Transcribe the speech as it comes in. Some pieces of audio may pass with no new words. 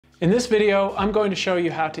In this video, I'm going to show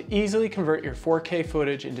you how to easily convert your 4K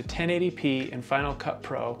footage into 1080p in Final Cut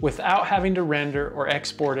Pro without having to render or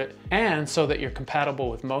export it, and so that you're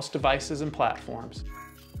compatible with most devices and platforms.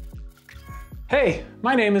 Hey,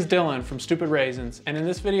 my name is Dylan from Stupid Raisins, and in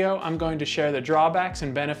this video I'm going to share the drawbacks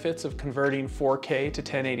and benefits of converting 4K to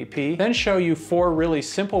 1080p, then show you 4 really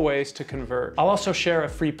simple ways to convert. I'll also share a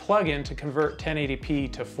free plugin to convert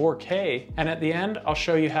 1080p to 4K, and at the end I'll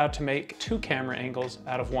show you how to make 2 camera angles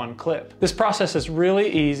out of 1 clip. This process is really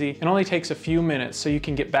easy and only takes a few minutes, so you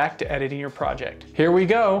can get back to editing your project. Here we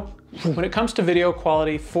go! When it comes to video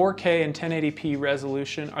quality, 4K and 1080p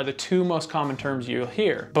resolution are the 2 most common terms you'll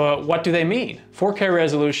hear. But what do they mean? 4K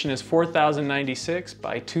resolution is 4096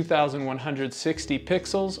 by 2160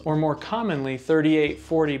 pixels, or more commonly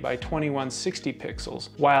 3840 by 2160 pixels,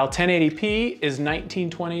 while 1080p is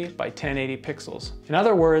 1920 by 1080 pixels. In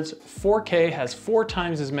other words, 4K has 4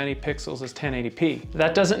 times as many pixels as 1080p.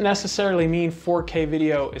 That doesn't necessarily mean 4K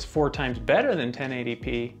video is 4 times better than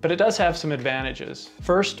 1080p, but it does have some advantages.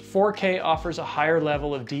 First, 4K offers a higher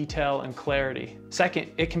level of detail and clarity.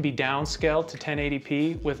 Second, it can be downscaled to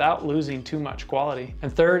 1080p without losing too much quality.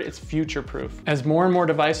 And third, it's future-proof. As more and more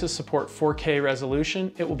devices support 4K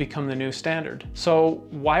resolution, it will become the new standard. So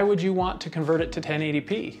why would you want to convert it to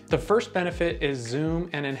 1080p? The first benefit is zoom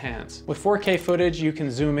and enhance. With 4K footage, you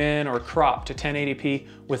can zoom in or crop to 1080p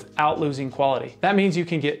without losing quality. That means you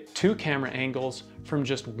can get 2 camera angles from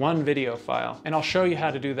just 1 video file, and I'll show you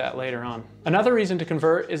how to do that later on. Another reason to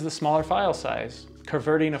convert is the smaller file size.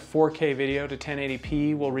 Converting a 4K video to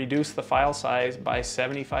 1080p will reduce the file size by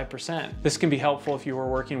 75%. This can be helpful if you are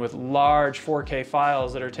working with large 4K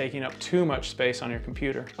files that are taking up too much space on your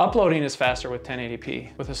computer. Uploading is faster with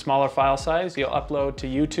 1080p. With a smaller file size, you'll upload to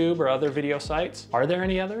YouTube or other video sites. Are there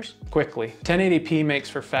any others? Quickly. 1080p makes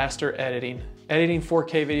for faster editing. Editing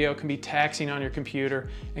 4K video can be taxing on your computer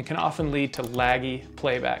and can often lead to laggy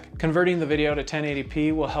playback. Converting the video to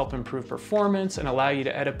 1080p will help improve performance and allow you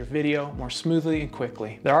to edit your video more smoothly and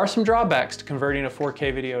quickly. There are some drawbacks to converting a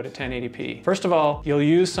 4K video to 1080p. First of all, you'll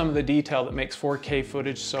use some of the detail that makes 4K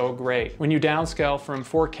footage so great. When you downscale from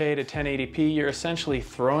 4K to 1080p, you're essentially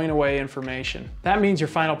throwing away information. That means your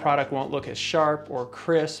final product won't look as sharp or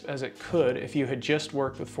crisp as it could if you had just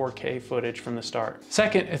worked with 4K footage from the start.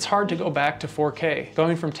 Second, it's hard to go back to 4K.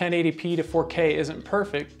 Going from 1080p to 4K isn't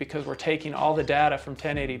perfect because we're taking all the data from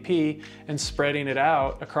 1080p and spreading it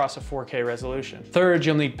out across a 4K resolution. Third,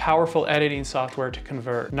 you'll need powerful editing software to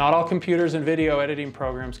convert. Not all computers and video editing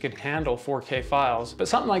programs can handle 4K files, but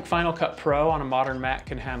something like Final Cut Pro on a modern Mac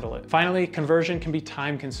can handle it. Finally, conversion can be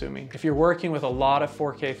time consuming. If you're working with a lot of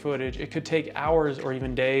 4K footage, it could take hours or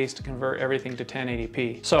even days to convert everything to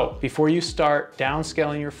 1080p. So before you start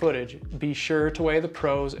downscaling your footage, be sure to weigh the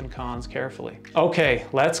pros and cons carefully. Okay,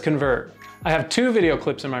 let's convert. I have 2 video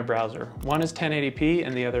clips in my browser. One is 1080p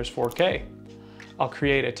and the other is 4K. I'll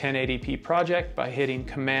create a 1080p project by hitting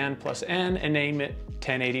Command+N and name it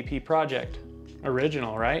 1080p project.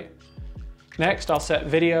 Original, right? Next, I'll set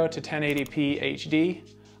video to 1080p HD.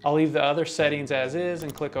 I'll leave the other settings as is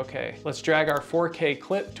and click OK. Let's drag our 4K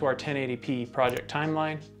clip to our 1080p project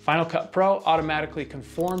timeline. Final Cut Pro automatically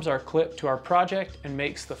conforms our clip to our project and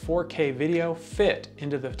makes the 4K video fit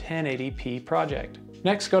into the 1080p project.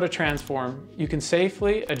 Next, go to Transform. You can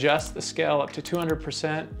safely adjust the scale up to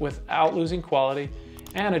 200% without losing quality,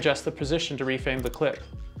 and adjust the position to reframe the clip.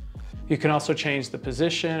 You can also change the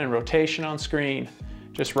position and rotation on screen.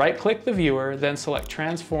 Just right-click the viewer, then select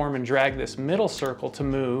Transform and drag this middle circle to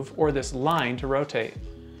move or this line to rotate.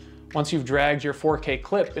 Once you've dragged your 4K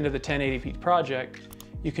clip into the 1080p project,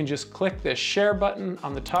 you can just click this Share button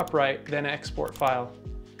on the top right, then Export File.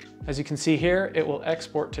 As you can see here, it will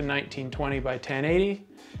export to 1920 by 1080,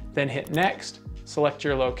 then hit Next, select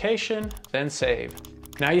your location, then Save.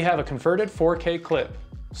 Now you have a converted 4K clip.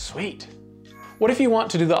 Sweet! What if you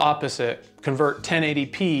want to do the opposite, convert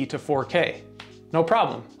 1080p to 4K? No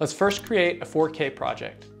problem. Let's first create a 4K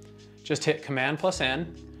project. Just hit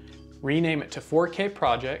Command+N, rename it to 4K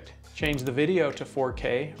project, change the video to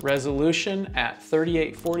 4K, resolution at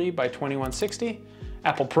 3840 by 2160,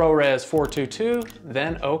 Apple ProRes 422,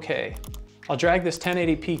 then OK. I'll drag this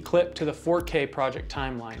 1080p clip to the 4K project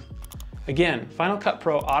timeline. Again, Final Cut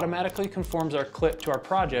Pro automatically conforms our clip to our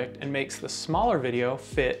project and makes the smaller video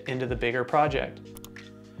fit into the bigger project.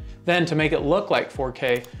 Then, to make it look like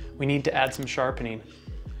 4K, we need to add some sharpening.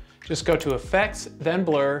 Just go to Effects, then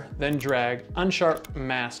Blur, then drag UNSHARP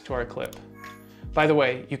Mask to our clip. By the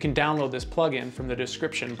way, you can download this plugin from the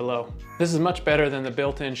description below. This is much better than the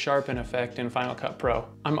built-in sharpen effect in Final Cut Pro.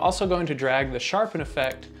 I'm also going to drag the sharpen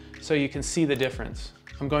effect so you can see the difference.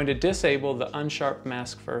 I'm going to disable the UNSHARP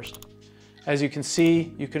mask first. As you can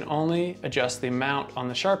see, you can only adjust the amount on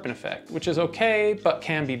the sharpen effect, which is okay, but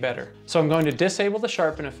can be better. So I'm going to disable the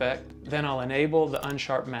sharpen effect, then I'll enable the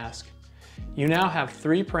UNSHARP mask. You now have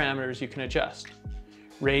 3 parameters you can adjust.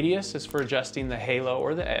 Radius is for adjusting the halo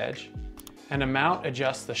or the edge, and amount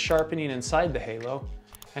adjusts the sharpening inside the halo,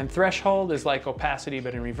 and threshold is like opacity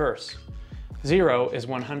but in reverse. 0 is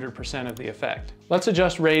 100% of the effect. Let's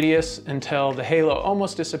adjust radius until the halo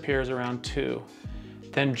almost disappears around 2.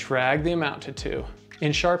 Then drag the amount to 2.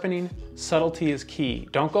 In sharpening, subtlety is key.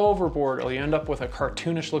 Don't go overboard or you end up with a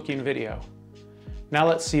cartoonish looking video. Now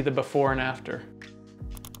let's see the before and after.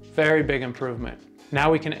 Very big improvement.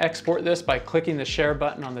 Now we can export this by clicking the share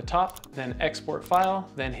button on the top, then export file,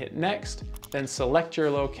 then hit next, then select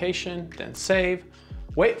your location, then save,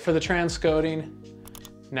 wait for the transcoding.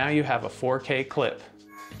 Now you have a 4K clip.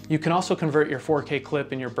 You can also convert your 4K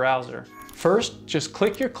clip in your browser. First, just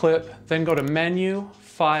click your clip, then go to Menu,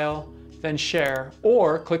 File, then Share,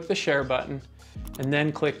 or click the Share button, and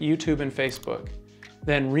then click YouTube and Facebook.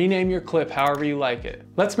 Then rename your clip however you like it.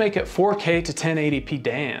 Let's make it 4K to 1080p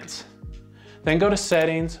dance. Then go to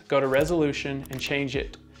Settings, go to Resolution, and change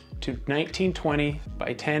it to 1920 by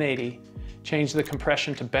 1080. Change the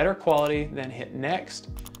compression to better quality, then hit Next,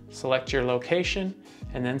 select your location,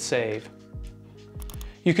 and then save.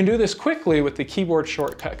 You can do this quickly with the keyboard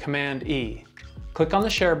shortcut Command E. Click on the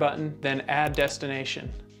Share button, then Add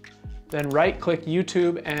Destination. Then right-click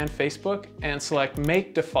YouTube and Facebook and select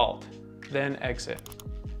Make Default, then Exit.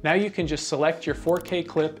 Now you can just select your 4K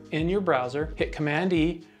clip in your browser, hit Command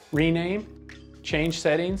E, rename, change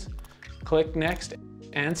settings, click Next,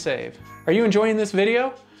 and save. Are you enjoying this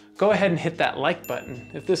video? Go ahead and hit that like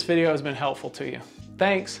button if this video has been helpful to you.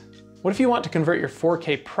 Thanks. What if you want to convert your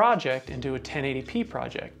 4K project into a 1080p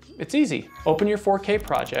project? It's easy. Open your 4K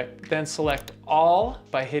project, then select All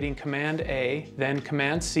by hitting Command A, then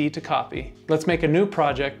Command C to copy. Let's make a new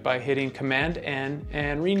project by hitting Command N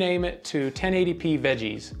and rename it to 1080p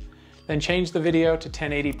Veggies. Then change the video to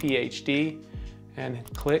 1080p HD and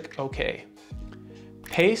click OK.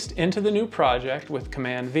 Paste into the new project with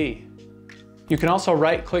Command V. You can also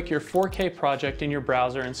right-click your 4K project in your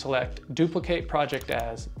browser and select Duplicate Project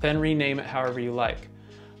As, then rename it however you like.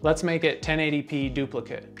 Let's make it 1080p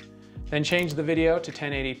Duplicate. Then change the video to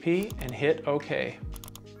 1080p and hit OK.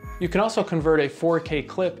 You can also convert a 4K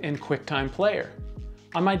clip in Quicktime Player.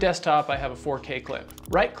 On my desktop, I have a 4K clip.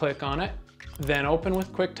 Right-click on it, then open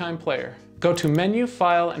with Quicktime Player. Go to Menu,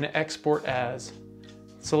 File, and Export As.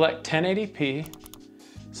 Select 1080p.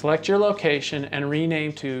 Select your location and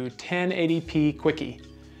rename to 1080p Quickie.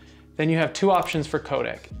 Then you have 2 options for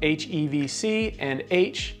codec, HEVC and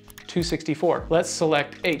H.264. Let's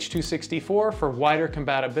select H.264 for wider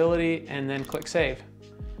compatibility and then click Save.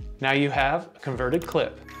 Now you have a converted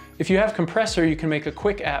clip. If you have Compressor, you can make a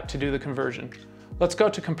quick app to do the conversion. Let's go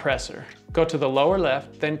to Compressor. Go to the lower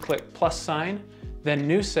left, then click plus sign, then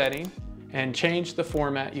New Setting, and change the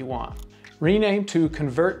format you want. Rename to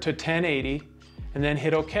Convert to 1080, and then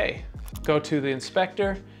hit OK. Go to the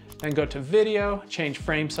inspector, then go to Video, change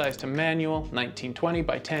frame size to manual, 1920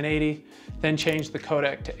 by 1080, then change the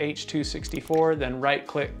codec to H.264, then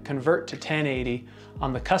right-click Convert to 1080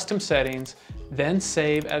 on the custom settings, then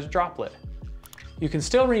save as droplet. You can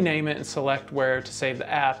still rename it and select where to save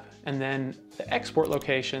the app, and then the export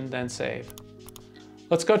location, then save.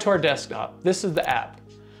 Let's go to our desktop. This is the app.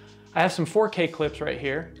 I have some 4K clips right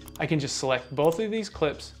here. I can just select both of these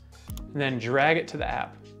clips and then drag it to the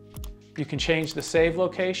app. You can change the save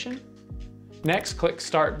location. Next, click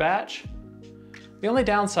Start Batch. The only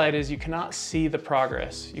downside is you cannot see the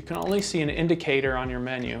progress. You can only see an indicator on your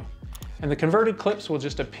menu, and the converted clips will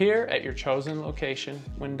just appear at your chosen location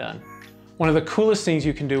when done. One of the coolest things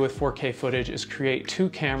you can do with 4K footage is create 2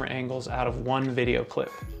 camera angles out of 1 video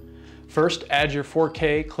clip. First, add your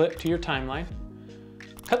 4K clip to your timeline.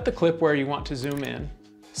 Cut the clip where you want to zoom in.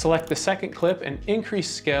 Select the second clip and increase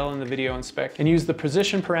scale in the video inspector and use the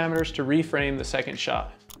position parameters to reframe the second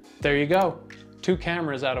shot. There you go, 2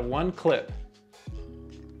 cameras out of 1 clip.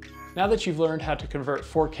 Now that you've learned how to convert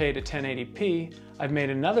 4K to 1080p, I've made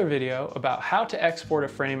another video about how to export a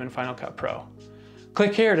frame in Final Cut Pro.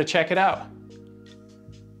 Click here to check it out.